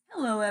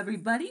Hello,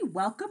 everybody.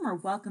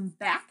 Welcome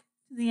back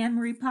to the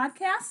Anne-Marie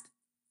Podcast.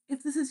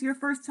 If this is your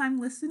first time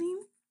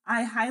listening,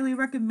 I highly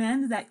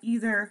recommend that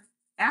either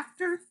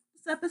after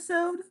this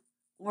episode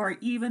or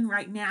even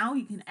right now,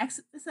 you can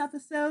exit this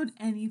episode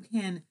and you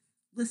can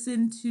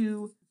listen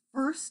to the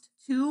first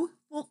two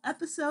full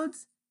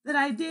episodes that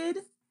I did,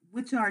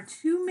 which are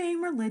Two Main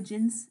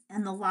Religions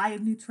and The Lie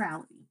of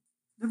Neutrality.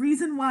 The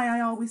reason why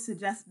I always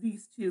suggest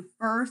these two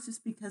first is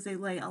because they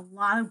lay a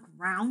lot of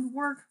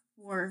groundwork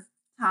for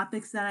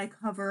topics that I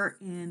cover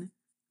in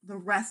the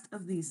rest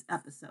of these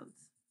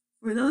episodes.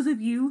 For those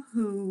of you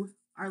who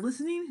are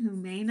listening who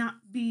may not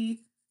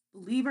be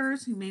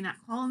believers, who may not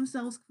call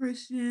themselves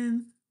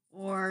Christian,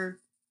 or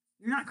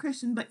you're not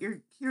Christian but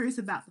you're curious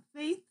about the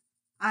faith,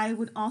 I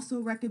would also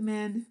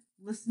recommend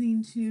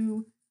listening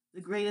to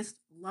The Greatest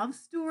Love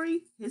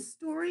Story, His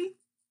Story.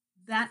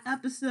 That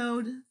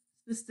episode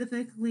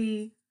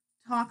specifically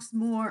talks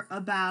more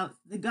about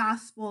the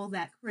gospel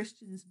that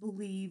Christians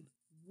believe,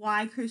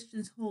 why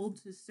Christians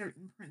hold to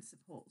certain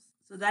principles.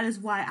 So that is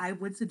why I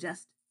would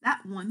suggest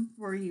that one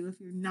for you if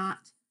you're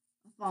not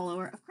a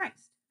follower of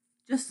Christ.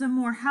 Just some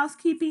more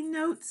housekeeping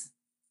notes.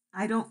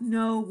 I don't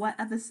know what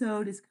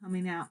episode is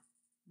coming out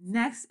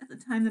next. At the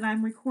time that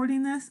I'm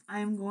recording this, I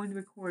am going to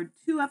record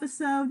 2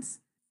 episodes.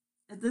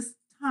 At this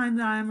time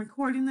that I'm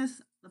recording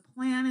this, the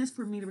plan is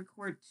for me to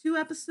record 2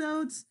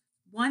 episodes.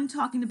 One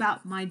talking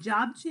about my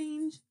job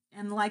change,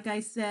 and like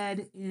I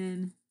said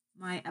in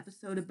my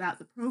episode about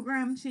the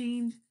program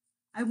change,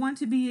 I want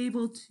to be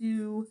able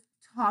to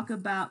talk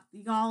about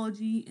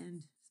theology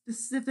and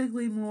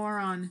specifically more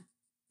on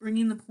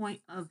bringing the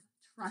point of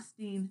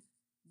trusting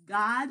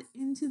God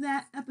into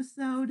that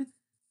episode.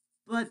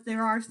 But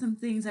there are some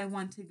things I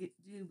want to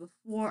do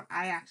before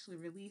I actually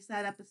release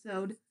that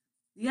episode.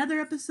 The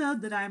other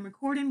episode that I'm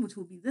recording, which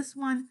will be this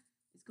one,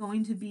 is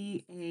going to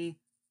be a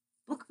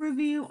book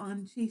review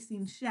on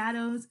Chasing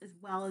Shadows, as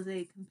well as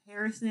a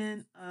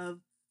comparison of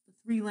the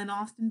 3 Lynn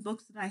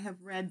books that I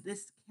have read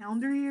this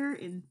calendar year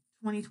in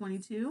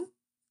 2022.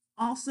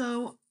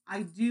 Also,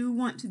 I do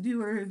want to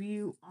do a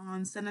review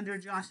on Senator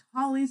Josh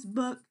Hawley's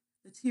book,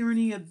 The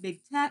Tyranny of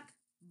Big Tech,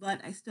 but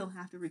I still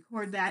have to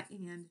record that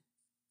and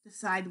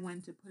decide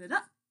when to put it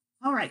up.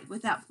 All right,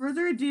 without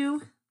further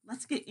ado,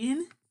 let's get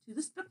into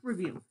this book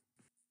review.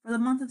 For the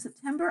month of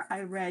September, I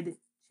read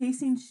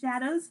Chasing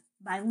Shadows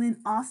by Lynn.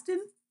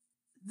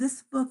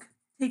 This book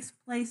takes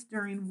place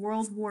during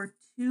World War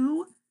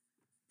II.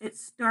 It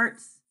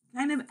starts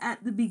kind of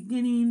at the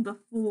beginning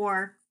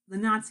before the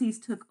Nazis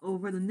took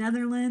over the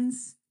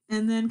Netherlands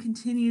and then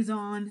continues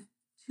on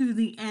to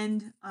the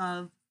end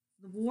of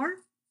the war.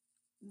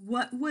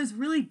 What was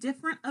really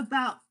different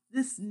about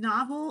this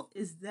novel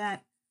is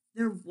that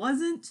there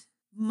wasn't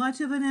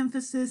much of an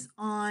emphasis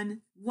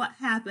on what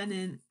happened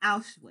in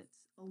Auschwitz.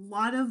 A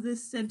lot of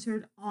this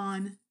centered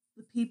on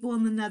the people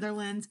in the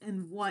Netherlands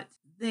and what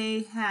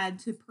they had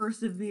to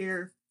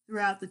persevere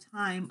throughout the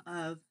time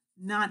of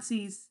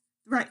Nazis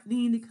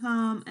threatening to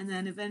come and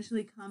then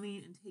eventually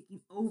coming and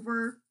taking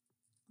over.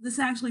 This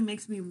actually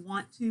makes me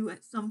want to,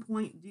 at some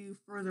point, do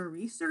further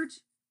research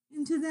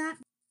into that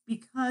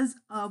because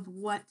of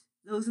what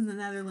those in the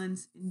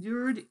Netherlands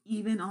endured,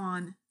 even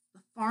on the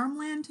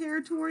farmland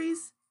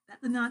territories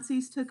that the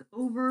Nazis took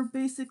over,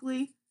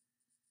 basically.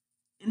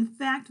 In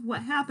fact,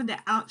 what happened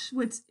at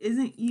Auschwitz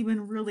isn't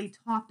even really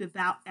talked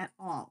about at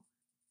all.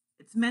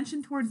 It's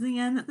mentioned towards the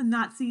end that the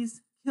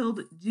Nazis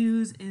killed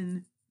Jews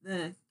in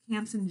the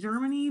camps in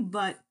Germany,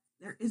 but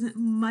there isn't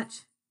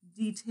much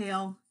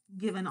detail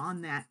given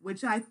on that,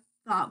 which I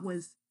thought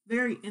was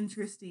very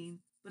interesting.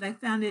 But I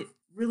found it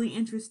really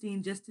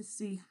interesting just to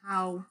see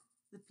how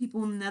the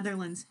people in the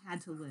Netherlands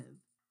had to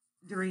live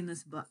during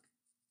this book.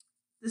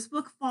 This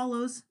book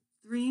follows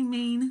 3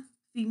 main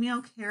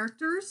female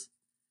characters.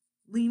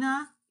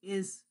 Lena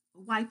is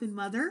a wife and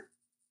mother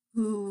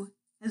who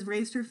has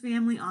raised her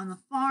family on the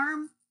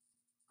farm.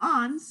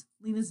 Ans,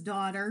 Lena's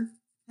daughter,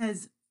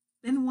 has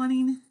been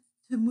wanting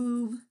to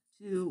move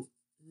to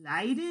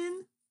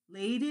Leiden.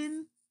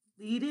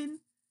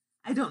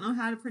 I don't know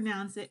how to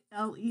pronounce it.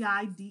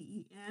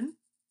 Leiden.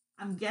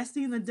 I'm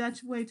guessing the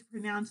Dutch way to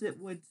pronounce it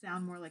would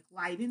sound more like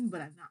Leiden,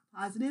 but I'm not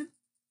positive.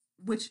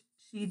 Which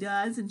she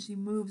does, and she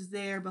moves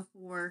there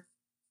before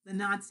the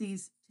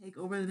Nazis take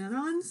over the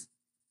Netherlands.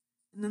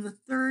 And then the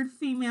 3rd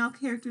female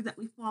character that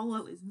we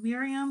follow is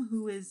Miriam,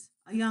 who is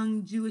a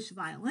young Jewish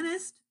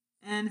violinist.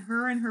 And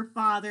her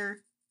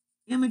father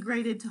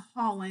immigrated to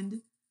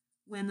Holland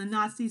when the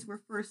Nazis were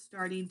first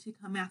starting to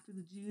come after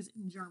the Jews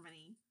in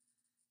Germany.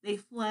 They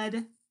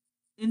fled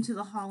into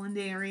the Holland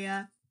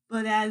area,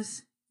 but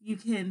as you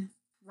can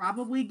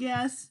probably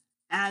guess,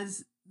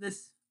 as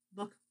this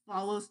book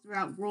follows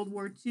throughout World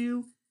War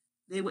II,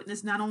 they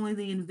witnessed not only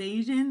the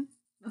invasion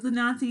of the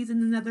Nazis in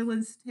the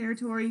Netherlands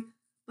territory,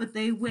 but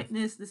they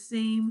witnessed the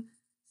same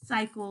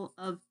cycle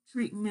of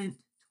treatment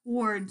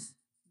towards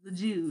the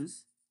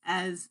Jews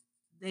as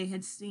they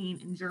had seen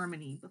in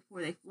Germany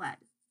before they fled.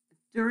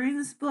 During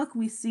this book,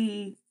 we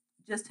see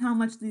just how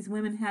much these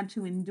women had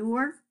to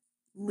endure.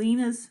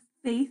 Lena's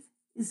faith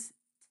is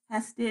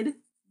tested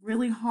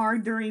really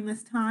hard during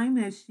this time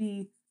as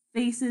she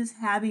faces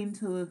having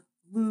to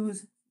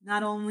lose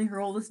not only her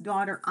oldest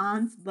daughter,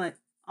 Ans, but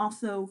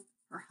also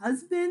her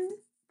husband,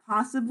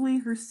 possibly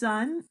her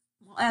son,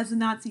 well, as the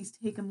Nazis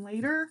take him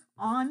later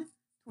on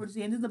towards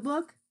the end of the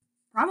book.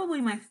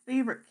 Probably my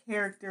favorite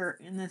character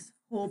in this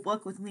whole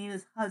book with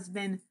Lena's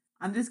husband.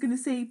 I'm just going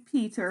to say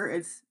Peter.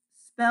 It's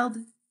spelled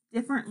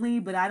differently,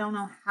 but I don't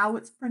know how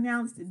it's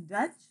pronounced in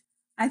Dutch.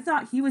 I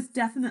thought he was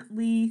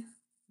definitely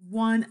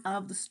one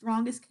of the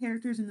strongest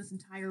characters in this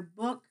entire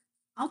book.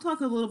 I'll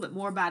talk a little bit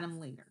more about him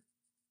later.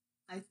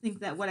 I think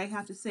that what I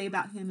have to say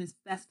about him is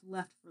best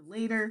left for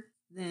later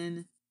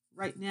than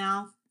right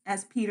now,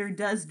 as Peter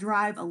does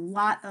drive a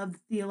lot of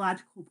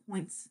theological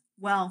points.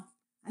 Well,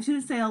 I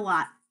shouldn't say a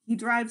lot. He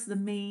drives the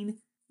main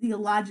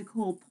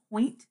theological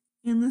point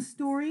in the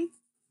story.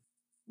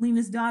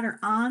 Lena's daughter,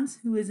 Ans,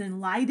 who is in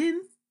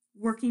Leiden,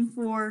 working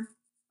for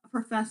a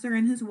professor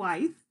and his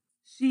wife,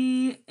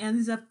 she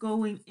ends up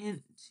going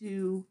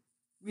into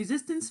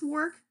resistance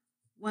work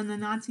when the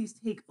Nazis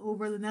take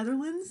over the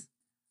Netherlands.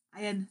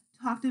 I had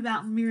talked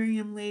about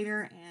Miriam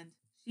later, and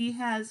she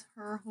has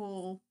her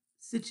whole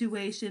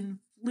situation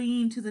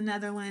fleeing to the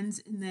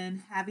Netherlands and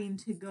then having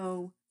to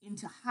go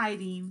into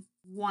hiding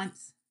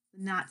once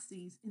the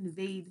Nazis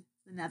invade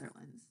the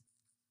Netherlands.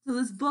 So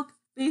this book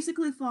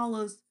basically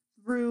follows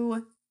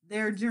through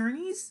their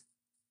journeys.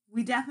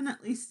 We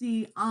definitely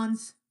see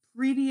Anne's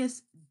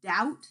previous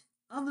doubt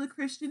of the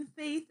Christian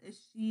faith as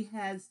she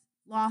has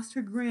lost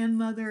her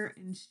grandmother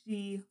and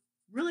she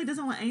really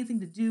doesn't want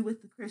anything to do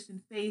with the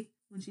Christian faith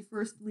when she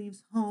first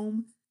leaves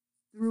home.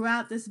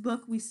 Throughout this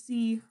book, we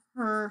see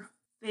her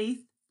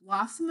faith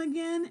blossom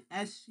again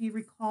as she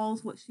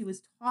recalls what she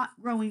was taught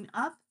growing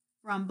up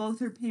from both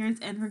her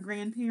parents and her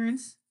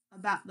grandparents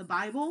about the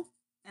Bible,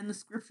 and the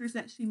scriptures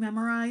that she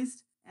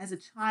memorized as a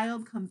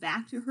child come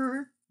back to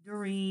her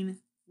during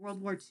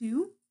World War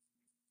II.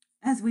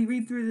 As we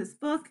read through this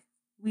book,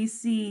 we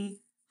see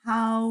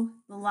how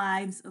the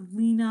lives of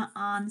Lena,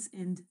 Ans,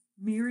 and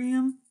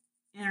Miriam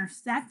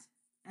intersect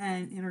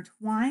and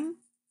intertwine.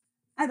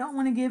 I don't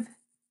want to give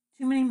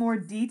too many more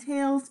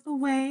details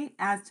away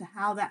as to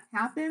how that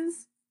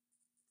happens.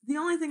 The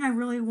only thing I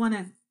really want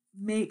to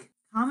make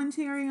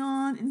commentary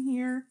on in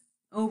here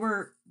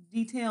over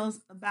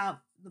details about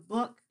the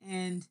book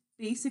and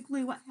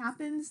basically what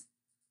happens.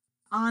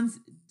 Ans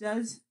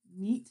does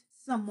meet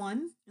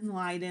someone in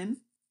Leiden,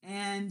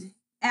 and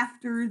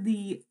after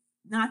the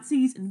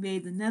Nazis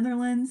invade the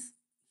Netherlands,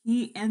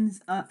 he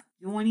ends up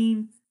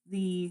joining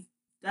the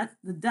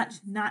Dutch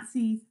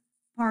Nazi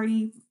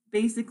Party.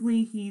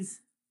 Basically,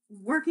 he's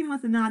working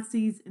with the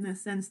Nazis in a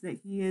sense that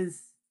he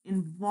is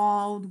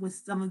involved with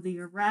some of the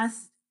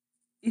arrests.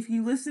 If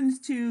you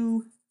listened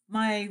to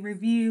my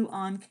review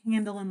on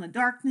Candle in the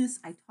Darkness,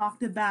 I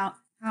talked about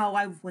how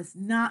I was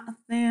not a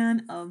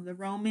fan of the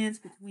romance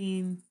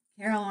between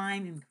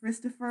Caroline and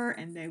Christopher,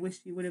 and I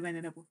wish she would have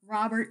ended up with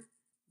Robert.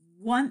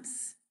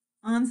 Once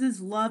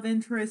Ans's love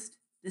interest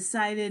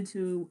decided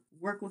to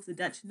work with the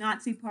Dutch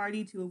Nazi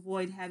Party to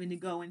avoid having to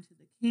go into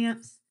the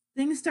camps,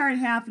 things started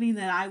happening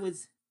that I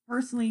was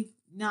personally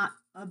not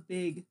a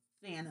big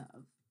fan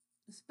of.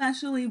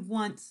 Especially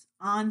once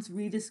Ans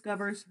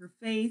rediscovers her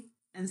faith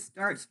and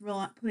starts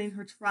putting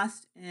her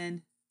trust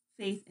and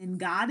faith in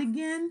God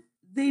again.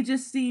 They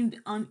just seemed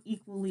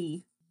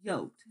unequally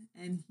yoked,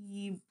 and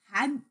he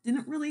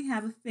didn't really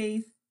have a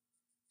faith.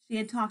 She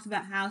had talked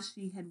about how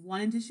she had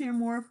wanted to share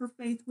more of her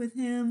faith with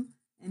him,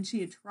 and she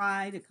had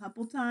tried a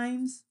couple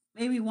times,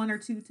 maybe one or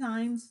two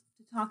times,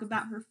 to talk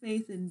about her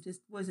faith and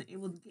just wasn't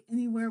able to get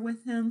anywhere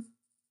with him.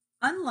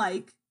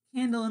 Unlike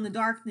Candle in the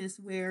Darkness,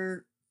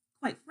 where,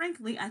 quite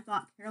frankly, I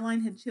thought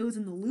Caroline had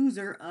chosen the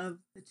loser of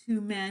the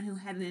two men who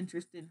had an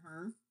interest in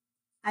her.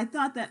 I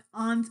thought that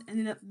Ans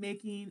ended up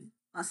making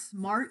a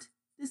smart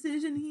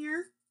decision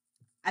here.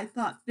 I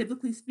thought,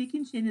 biblically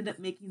speaking, she ended up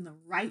making the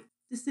right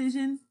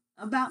decision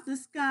about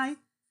this guy.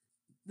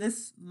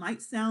 This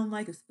might sound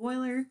like a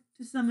spoiler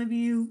to some of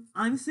you.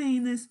 I'm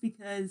saying this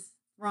because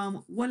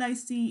from what I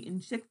see in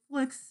chick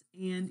flicks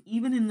and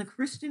even in the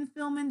Christian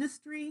film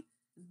industry,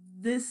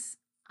 this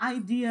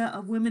idea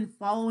of women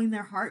following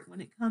their heart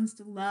when it comes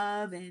to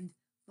love and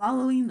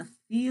following the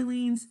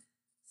feelings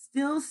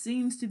still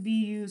seems to be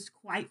used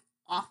quite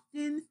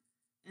often.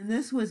 And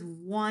this was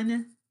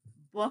one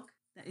book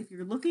that if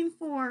you're looking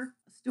for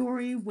a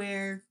story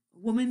where a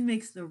woman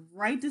makes the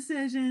right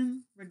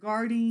decision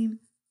regarding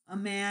a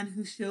man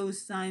who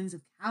shows signs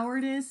of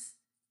cowardice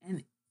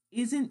and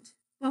isn't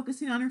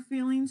focusing on her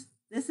feelings,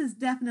 this is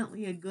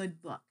definitely a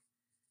good book.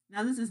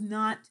 Now, this is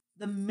not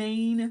the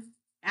main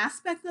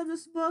aspect of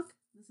this book.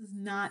 This is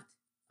not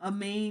a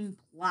main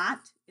plot.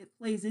 It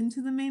plays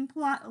into the main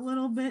plot a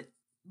little bit.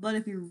 But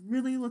if you're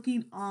really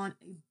looking on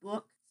a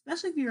book,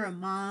 especially if you're a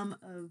mom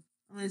of,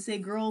 I'm going to say,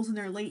 girls in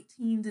their late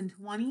teens and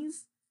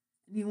 20s,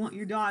 and you want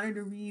your daughter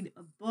to read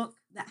a book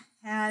that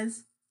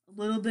has a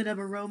little bit of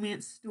a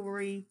romance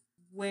story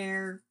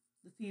where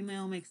the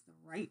female makes the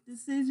right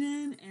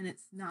decision and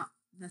it's not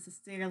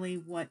necessarily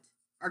what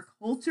our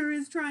culture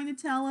is trying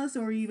to tell us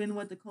or even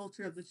what the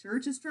culture of the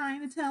church is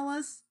trying to tell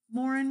us,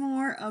 more and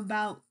more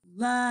about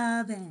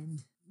love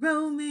and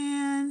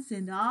romance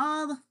and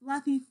all the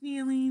fluffy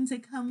feelings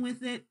that come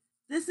with it,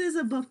 this is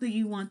a book that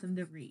you want them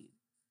to read.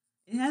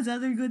 It has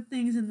other good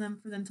things in them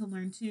for them to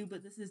learn too,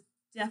 but this is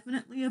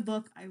definitely a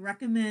book I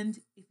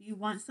recommend if you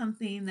want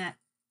something that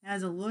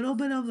has a little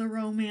bit of the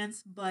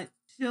romance but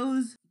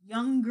shows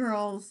young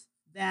girls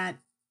that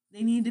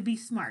they need to be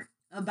smart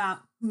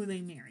about who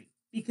they marry,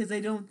 because I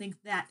don't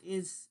think that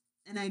is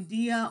an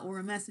idea or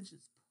a message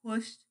that's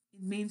pushed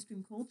in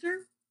mainstream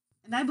culture.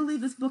 And I believe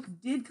this book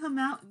did come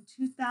out in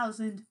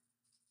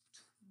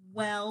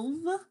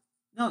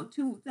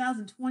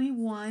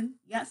 2021.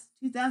 Yes,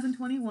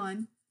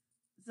 2021.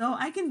 So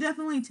I can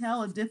definitely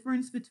tell a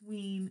difference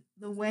between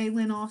the way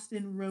Lynn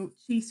Austin wrote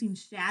Chasing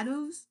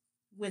Shadows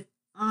with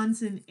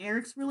Ans and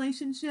Eric's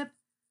relationship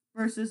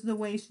versus the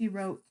way she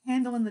wrote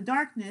Candle in the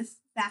Darkness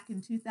back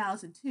in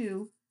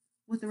 2002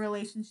 with the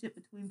relationship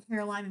between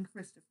Caroline and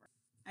Christopher.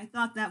 I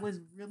thought that was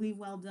really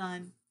well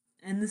done,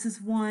 and this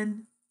is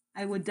one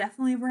I would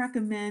definitely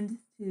recommend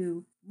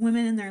to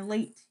women in their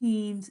late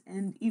teens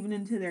and even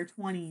into their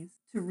 20s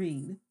to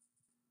read.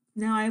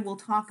 Now I will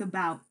talk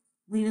about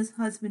Lena's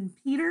husband,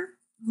 Peter,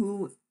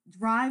 who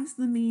drives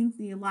the main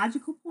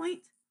theological point,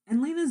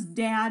 and Lena's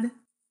dad,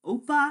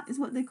 Opa is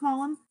what they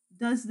call him,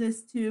 does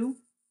this too,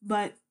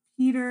 but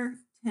Peter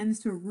tends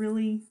to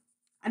really,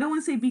 I don't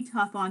want to say be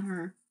tough on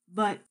her,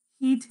 but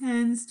he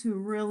tends to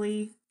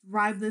really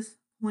drive this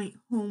point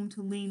home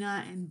to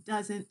Lena and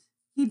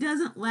he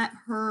doesn't let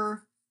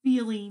her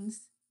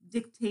feelings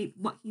dictate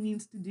what he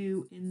needs to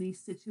do in these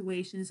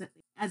situations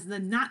as the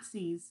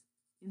Nazis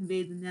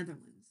invade the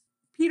Netherlands.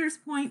 Peter's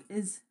point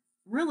is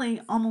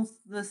really almost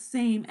the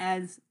same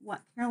as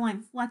what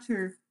Caroline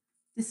Fletcher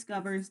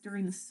discovers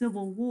during the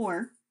Civil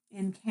War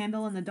in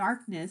Candle in the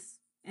Darkness,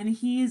 and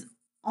he is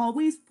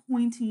always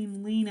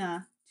pointing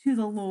Lena to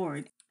the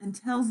Lord and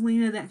tells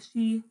Lena that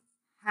she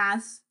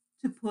has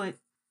to put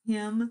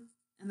him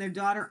and their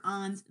daughter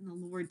Ans in the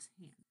Lord's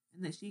hand,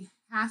 and that she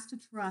has to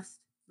trust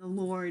the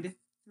Lord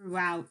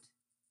throughout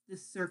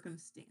this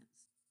circumstance.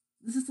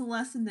 This is a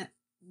lesson that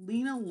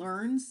Lena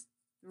learns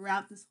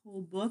throughout this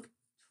whole book,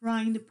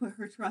 trying to put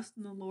her trust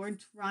in the Lord,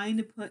 trying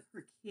to put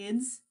her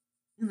kids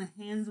in the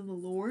hands of the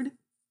Lord,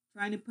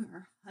 trying to put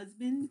her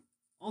husband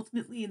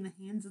ultimately in the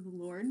hands of the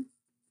Lord.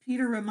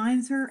 Peter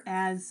reminds her,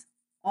 as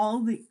all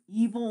the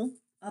evil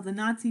of the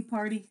Nazi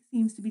Party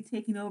seems to be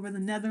taking over the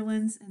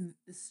Netherlands and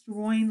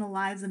destroying the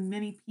lives of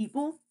many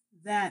people,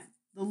 that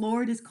the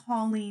Lord is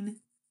calling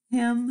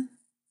him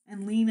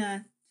and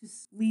Lena to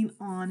lean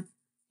on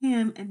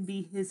him and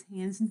be his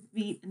hands and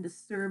feet and to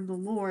serve the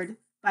Lord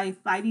by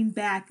fighting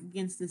back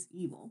against this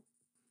evil.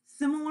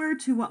 Similar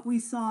to what we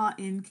saw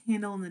in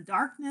Candle in the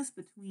Darkness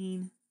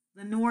between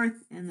the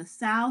North and the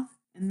South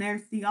and their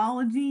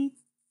theology,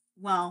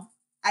 well,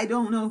 I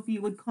don't know if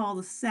you would call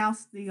the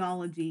South's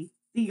theology.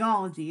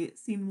 It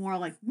seemed more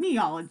like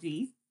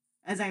meology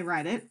as I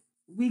read it.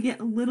 We get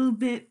a little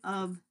bit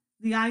of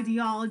the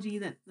ideology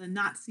that the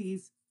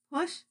Nazis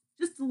push,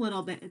 just a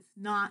little bit. It's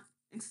not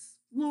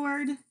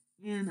explored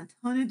in a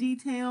ton of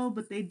detail,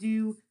 but they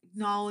do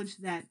acknowledge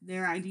that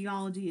their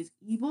ideology is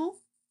evil,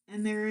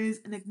 and there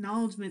is an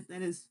acknowledgement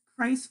that as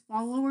Christ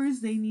followers,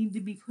 they need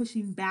to be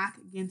pushing back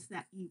against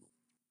that evil,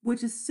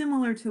 which is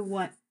similar to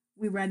what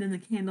we read in the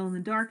Candle in the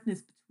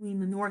Darkness between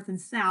the North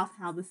and South,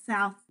 how the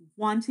South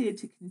wanted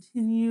to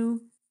continue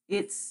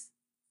its,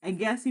 I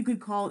guess you could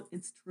call it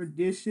its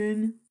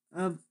tradition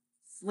of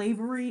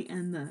slavery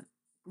and the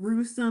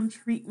gruesome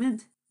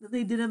treatment that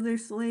they did of their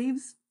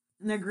slaves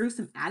and their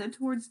gruesome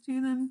attitudes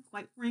to them,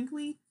 quite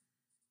frankly.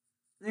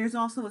 There's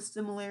also a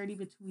similarity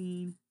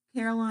between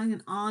Caroline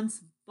and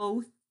Ans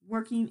both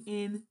working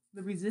in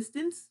the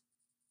resistance.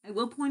 I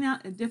will point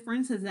out a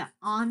difference is that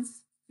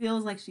Ans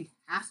feels like she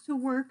has to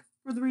work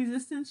for the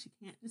resistance. She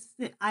can't just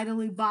sit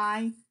idly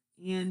by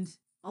and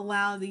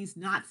allow these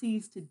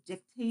Nazis to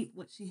dictate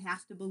what she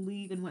has to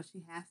believe and what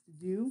she has to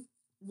do.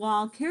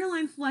 While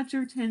Caroline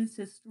Fletcher tends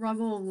to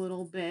struggle a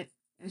little bit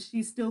as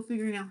she's still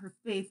figuring out her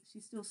faith, she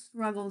still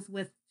struggles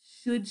with,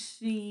 should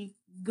she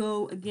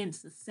go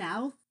against the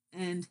South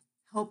and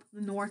help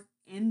the North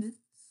end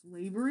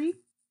slavery,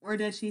 or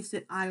does she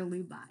sit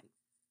idly by?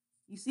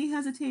 You see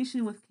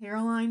hesitation with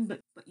Caroline,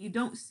 but you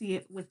don't see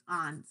it with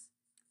Ans.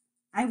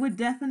 I would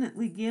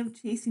definitely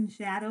give Chasing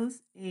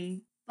Shadows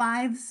a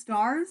 5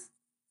 stars.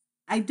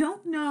 I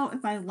don't know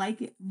if I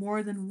like it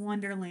more than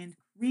Wonderland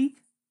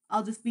Creek.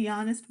 I'll just be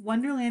honest,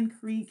 Wonderland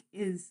Creek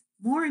is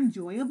more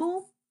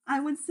enjoyable, I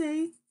would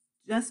say,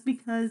 just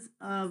because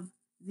of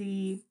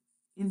the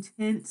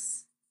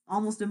intense,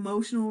 almost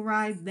emotional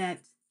ride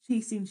that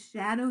Chasing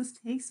Shadows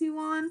takes you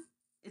on.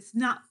 It's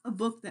not a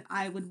book that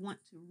I would want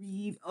to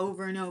read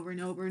over and over and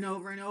over and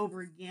over and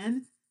over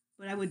again,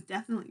 but I would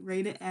definitely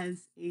rate it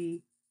as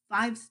a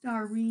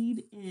 5-star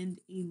read and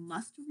a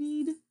must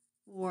read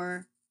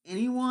for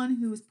anyone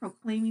who is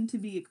proclaiming to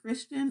be a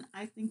Christian.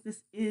 I think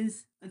this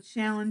is a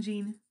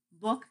challenging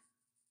book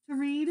to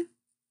read.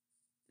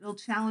 It'll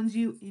challenge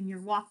you in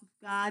your walk with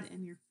God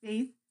and your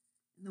faith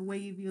and the way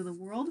you view the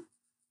world.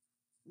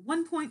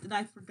 One point that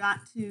I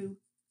forgot to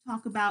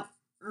talk about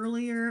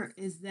earlier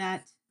is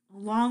that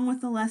along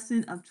with the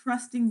lesson of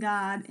trusting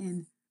God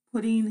and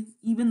putting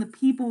even the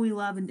people we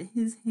love into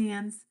his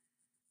hands,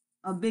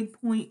 a big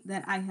point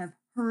that I have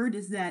heard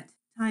is that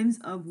times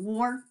of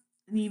war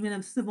and even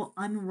of civil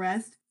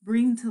unrest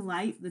bring to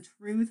light the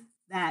truth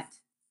that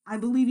I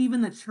believe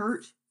even the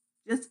church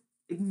just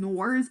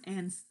ignores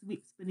and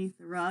sweeps beneath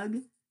the rug.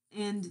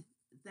 And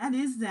that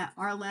is that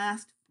our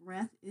last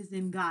breath is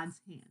in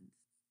God's hands.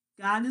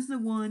 God is the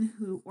one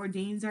who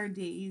ordains our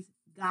days.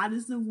 God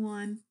is the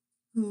one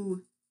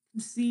who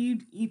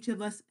conceived each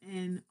of us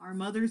in our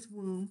mother's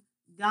womb.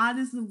 God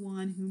is the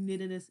one who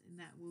knitted us in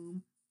that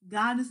womb.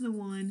 God is the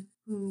one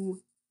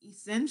who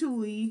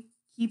essentially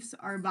keeps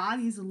our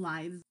bodies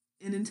alive.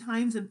 And in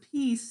times of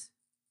peace,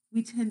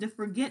 we tend to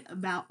forget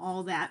about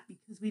all that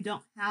because we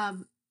don't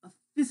have a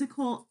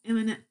physical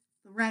imminent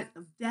threat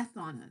of death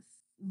on us.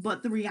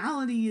 But the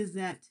reality is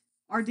that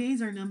our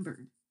days are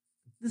numbered.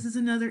 This is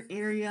another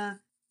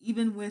area,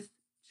 even with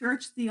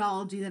church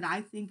theology, that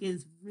I think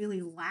is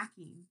really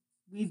lacking.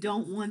 We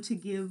don't want to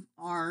give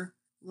our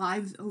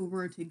lives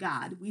over to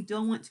God. We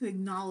don't want to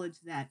acknowledge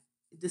that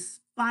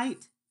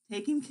despite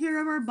taking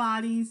care of our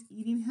bodies,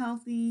 eating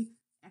healthy,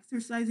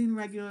 exercising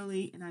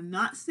regularly, and I'm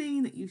not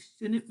saying that you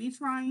shouldn't be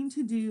trying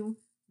to do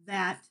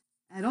that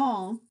at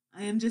all.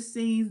 I am just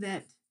saying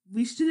that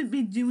we shouldn't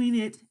be doing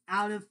it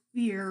out of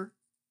fear.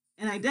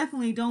 And I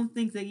definitely don't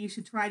think that you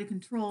should try to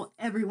control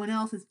everyone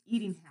else's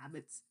eating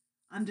habits.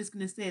 I'm just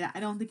going to say that.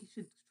 I don't think you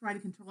should try to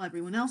control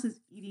everyone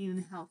else's eating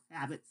and health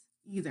habits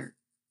either.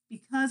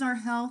 Because our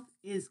health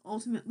is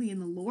ultimately in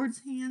the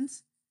Lord's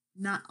hands,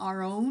 not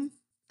our own,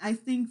 I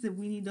think that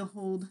we need to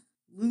hold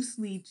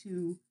loosely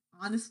to,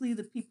 honestly,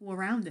 the people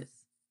around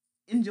us.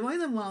 Enjoy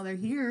them while they're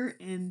here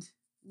and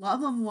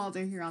love them while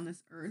they're here on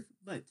this earth,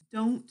 but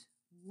don't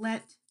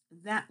let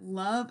that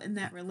love and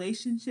that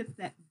relationship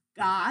that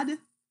God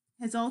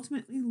has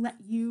ultimately let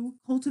you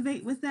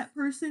cultivate with that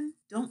person,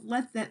 don't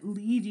let that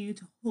lead you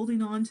to holding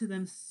on to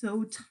them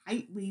so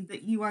tightly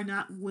that you are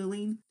not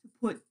willing to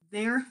put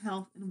their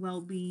health and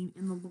well-being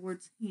in the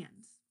Lord's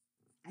hands.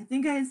 I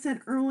think I had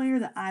said earlier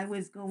that I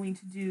was going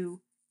to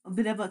do a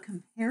bit of a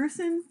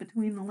comparison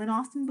between the Lynn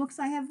Austin books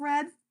I have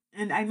read,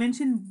 and I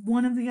mentioned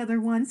one of the other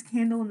ones,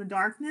 Candle in the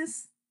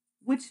Darkness,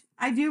 which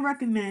I do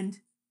recommend.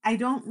 I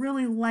don't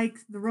really like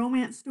the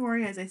romance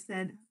story, as I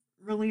said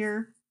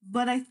earlier,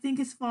 but I think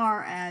as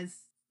far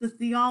as the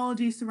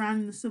theology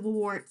surrounding the Civil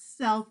War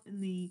itself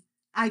and the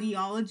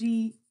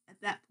ideology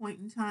at that point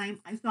in time,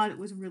 I thought it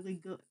was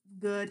really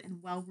good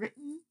and well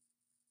written.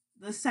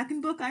 The second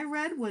book I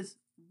read was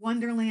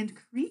Wonderland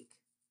Creek,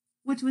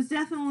 which was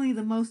definitely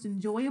the most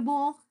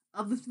enjoyable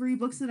of the three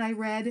books that I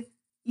read,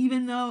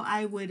 even though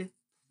I would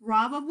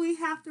probably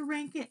have to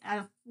rank it at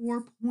a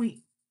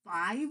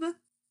 4.5,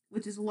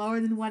 which is lower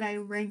than what I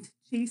ranked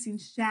Chasing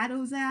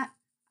Shadows at.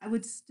 I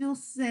would still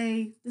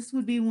say this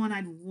would be one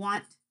I'd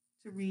want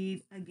to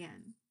read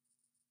again.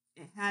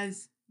 It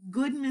has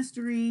good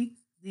mystery,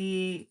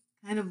 the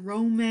kind of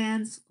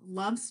romance,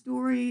 love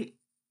story,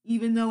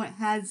 even though it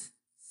has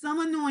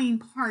some annoying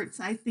parts.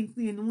 I think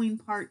the annoying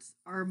parts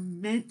are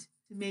meant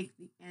to make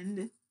the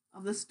end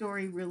of the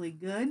story really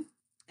good.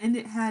 And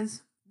it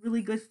has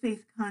really good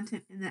faith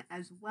content in it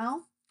as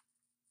well.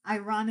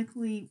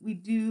 Ironically, we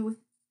do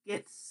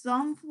get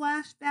some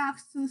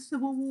flashbacks to the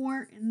Civil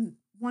War in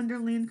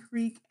Wonderland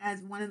Creek,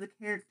 as one of the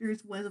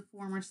characters was a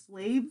former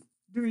slave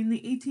during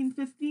the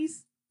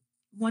 1850s.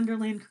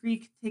 Wonderland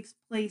Creek takes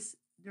place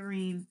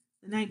during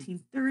the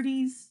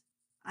 1930s.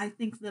 I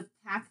think the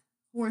Pack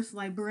Horse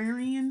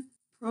Librarian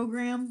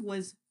program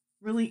was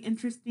really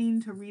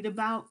interesting to read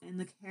about, and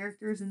the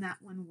characters in that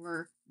one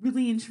were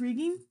really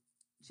intriguing.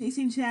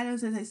 Chasing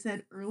Shadows, as I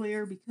said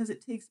earlier, because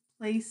it takes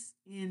place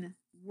in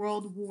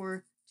World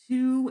War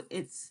II,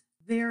 it's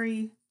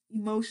very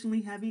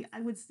emotionally heavy,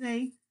 I would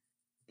say.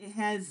 It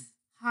has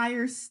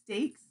higher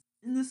stakes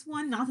in this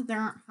one. Not that there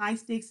aren't high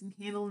stakes in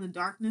Candle in the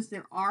Darkness.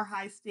 There are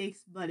high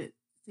stakes, but it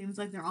seems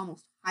like they're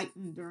almost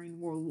heightened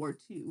during World War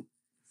II.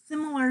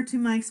 Similar to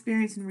my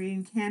experience in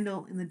reading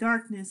Candle in the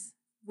Darkness,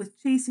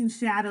 with Chasing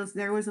Shadows,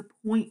 there was a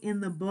point in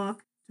the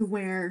book to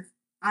where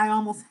I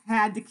almost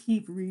had to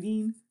keep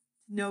reading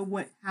to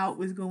know how it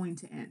was going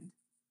to end.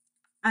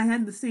 I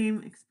had the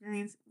same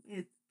experience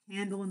with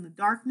Candle in the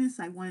Darkness.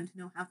 I wanted to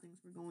know how things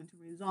were going to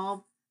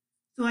resolve.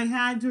 So I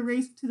had to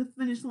race to the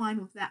finish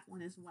line with that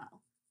one as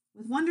well.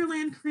 With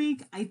Wonderland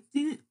Creek, I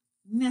didn't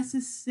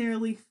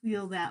necessarily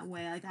feel that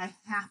way. Like, I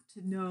have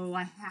to know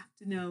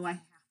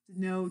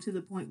to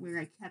the point where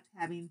I kept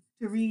having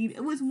to read.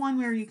 It was one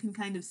where you can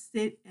kind of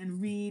sit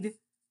and read.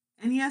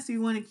 And yes,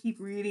 you want to keep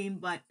reading,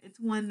 but it's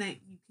one that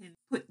you can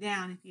put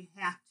down if you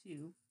have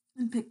to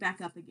and pick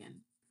back up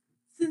again.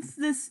 Since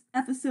this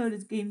episode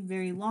is getting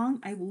very long,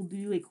 I will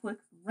do a quick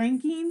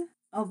ranking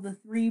of the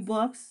three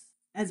books,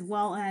 as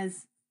well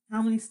as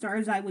how many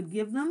stars I would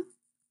give them.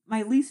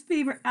 My least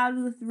favorite out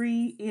of the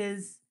three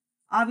is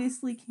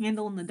obviously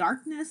Candle in the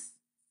Darkness.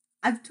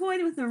 I've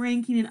toyed with the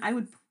ranking, and I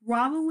would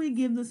probably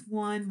give this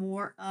one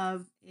more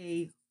of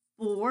a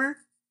 4,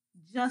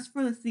 just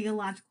for the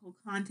theological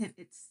content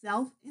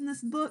itself in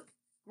this book.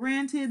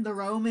 Granted, the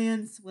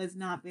romance was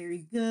not very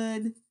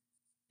good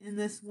in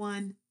this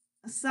one.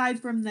 Aside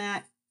from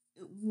that,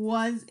 it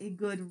was a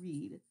good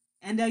read.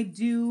 And I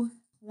do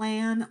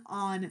plan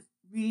on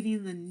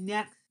reading the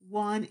next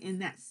one in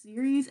that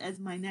series as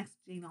my next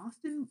Lynn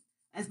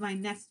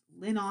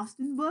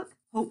Austen book,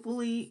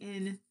 hopefully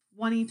in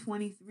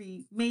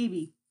 2023,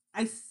 maybe.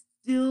 I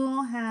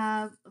still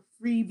have a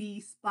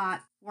freebie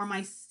spot for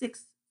my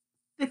 6th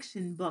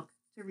fiction book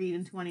to read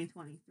in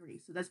 2023,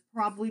 so that's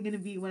probably going to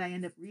be what I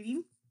end up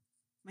reading.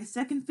 My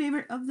second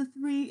favorite of the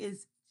 3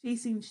 is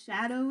Chasing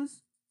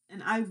Shadows,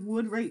 and I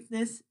would rate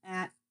this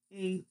at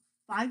a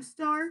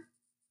 5-star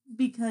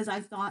because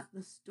I thought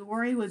the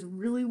story was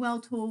really well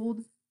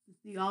told, the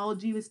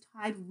theology was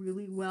tied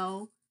really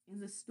well in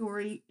the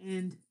story,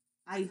 and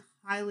I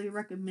highly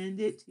recommend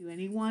it to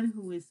anyone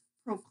who is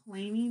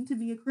proclaiming to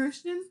be a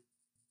Christian.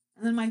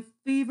 And then my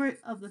favorite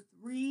of the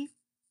 3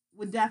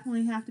 would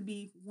definitely have to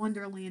be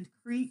Wonderland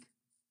Creek.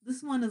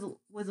 This one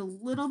was a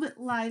little bit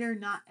lighter,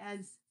 not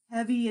as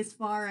heavy as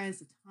far as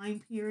the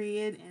time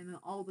period and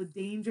all the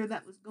danger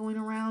that was going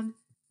around,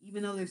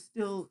 even though there's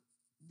still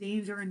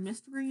danger and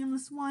mystery in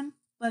this one.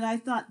 But I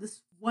thought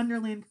this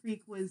Wonderland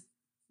Creek was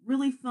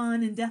really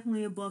fun and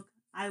definitely a book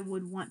I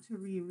would want to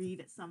reread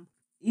at some point.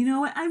 You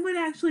know what? I would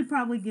actually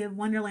probably give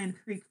Wonderland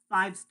Creek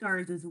 5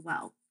 stars as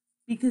well,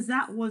 because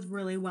that was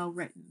really well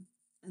written.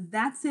 And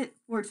that's it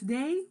for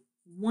today.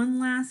 One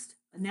last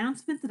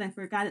announcement that I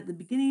forgot at the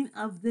beginning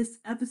of this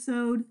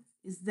episode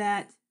is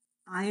that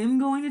I am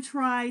going to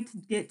try to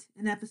get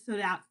an episode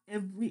out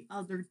every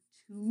other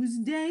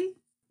Tuesday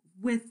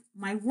with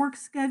my work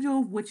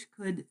schedule, which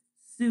could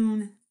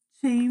soon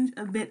change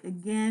a bit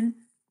again.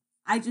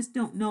 I just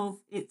don't know if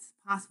it's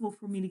possible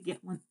for me to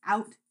get one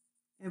out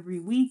every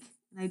week,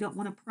 and I don't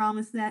want to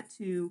promise that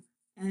to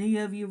any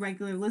of you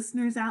regular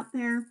listeners out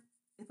there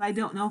if I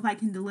don't know if I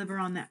can deliver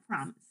on that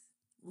promise.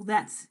 Well,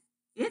 that's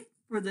it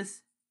for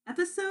this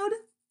episode.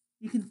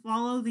 You can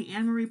follow the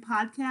Anne-Marie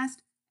podcast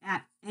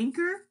at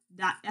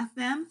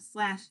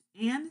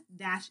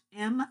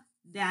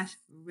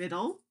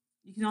anchor.fm/and-m-riddle.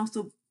 You can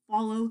also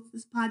follow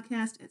this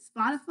podcast at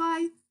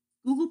Spotify,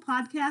 Google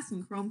Podcasts,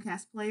 and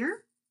Chromecast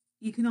Player.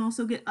 You can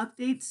also get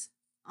updates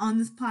on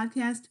this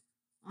podcast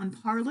on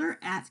Parler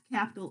at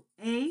capital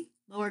A,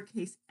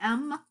 lowercase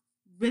m,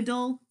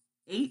 riddle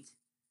 8.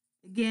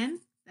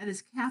 Again, that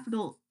is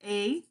capital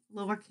A,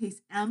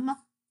 lowercase m,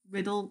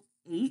 riddle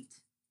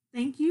 8.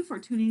 Thank you for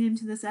tuning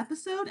into this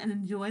episode and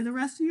enjoy the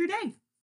rest of your day.